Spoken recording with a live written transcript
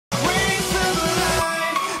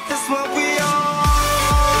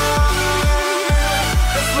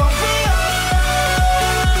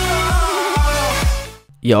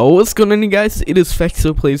Yo, what's going on, you guys? It is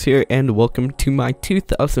SirensCeol Plays here, and welcome to my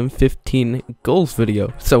 2015 goals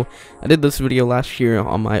video. So, I did this video last year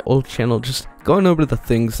on my old channel, just going over the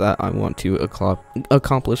things that I want to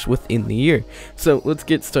accomplish within the year. So, let's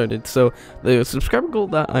get started. So, the subscriber goal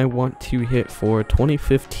that I want to hit for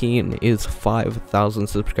 2015 is 5,000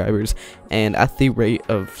 subscribers, and at the rate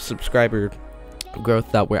of subscriber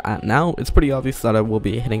growth that we're at now, it's pretty obvious that I will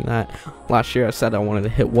be hitting that. Last year I said I wanted to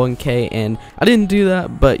hit 1K, and I didn't do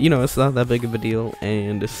that, but you know, it's not that big of a deal,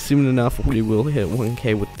 and soon enough we will hit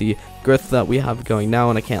 1K with the growth that we have going now,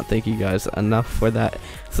 and I can't thank you guys enough for that.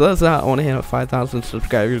 So that's that. I want to hit 5,000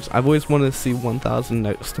 subscribers. I've always wanted to see 1,000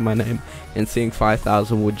 next to my name, and seeing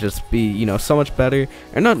 5,000 would just be, you know, so much better,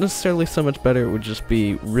 or not necessarily so much better, it would just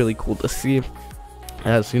be really cool to see.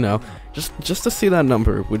 As you know, just to see that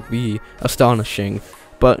number would be astonishing.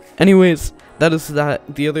 But anyways, that is that.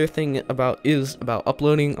 The other thing is about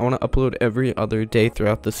uploading. I want to upload every other day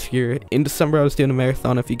throughout this year. In December I was doing a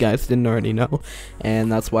marathon, if you guys didn't already know,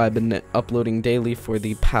 and that's why I've been uploading daily for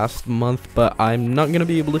the past month. But I'm not gonna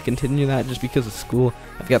be able to continue that just because of school.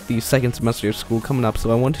 I've got the second semester of school coming up, so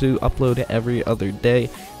I want to upload every other day,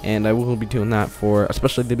 and I will be doing that for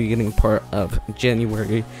especially the beginning part of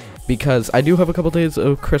January, because I do have a couple days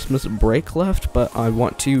of Christmas break left, but I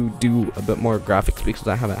want to do a bit more graphics because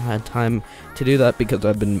I haven't had time to do that because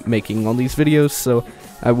I've been making all these videos. So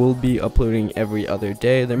I will be uploading every other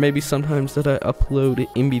day. There may be sometimes that I upload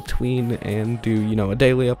in between and do, you know, a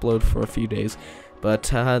daily upload for a few days, but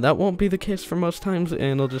that won't be the case for most times,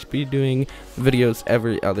 and I'll just be doing videos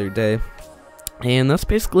every other day. And that's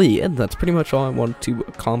basically it. That's pretty much all I want to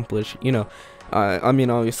accomplish, you know. I mean,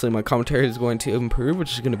 obviously my commentary is going to improve,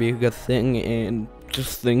 which is going to be a good thing, and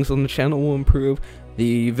just things on the channel will improve.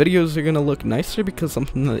 The videos are going to look nicer because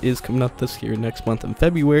something that is coming up this year, next month in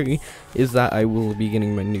February, is that I will be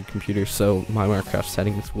getting my new computer, so my Minecraft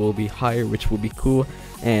settings will be higher, which will be cool,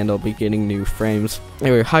 and I'll be getting new frames,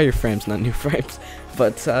 or higher frames, not new frames.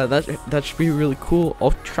 But that should be really cool.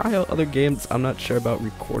 I'll try out other games. I'm not sure about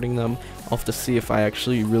recording them. I'll have to see if I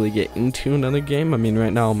actually really get into another game. I mean,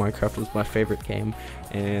 right now Minecraft is my favorite game,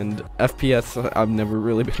 and FPS I've never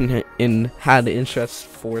really been had interest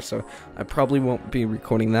for, so I probably won't be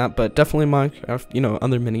recording that. But definitely Minecraft, you know,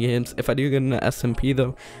 other mini games. If I do get into SMP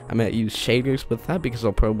though, I might use shaders with that because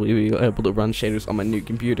I'll probably be able to run shaders on my new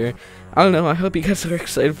computer. I don't know. I hope you guys are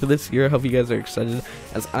excited for this year. I hope you guys are excited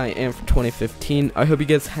as I am for 2015. I hope you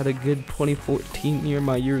guys had a good 2014 year.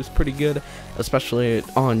 My year was pretty good, especially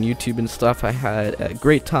on YouTube and stuff. I had a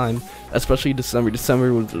great time, especially December.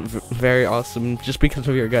 December was very awesome just because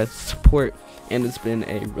of your guys' support, and it's been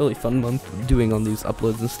a really fun month doing on these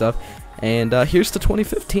uploads and stuff. And here's to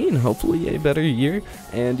 2015, hopefully a better year.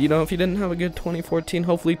 And you know, if you didn't have a good 2014,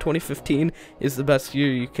 hopefully 2015 is the best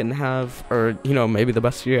year you can have, or you know, maybe the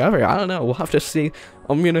best year ever. I don't know, we'll have to see.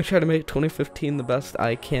 I'm gonna try to make 2015 the best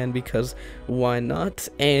I can, because why not?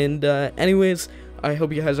 And anyways, I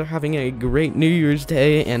hope you guys are having a great New Year's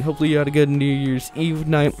Day, and hopefully you had a good New Year's Eve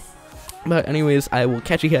night. But anyways, I will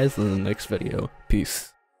catch you guys in the next video.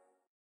 Peace.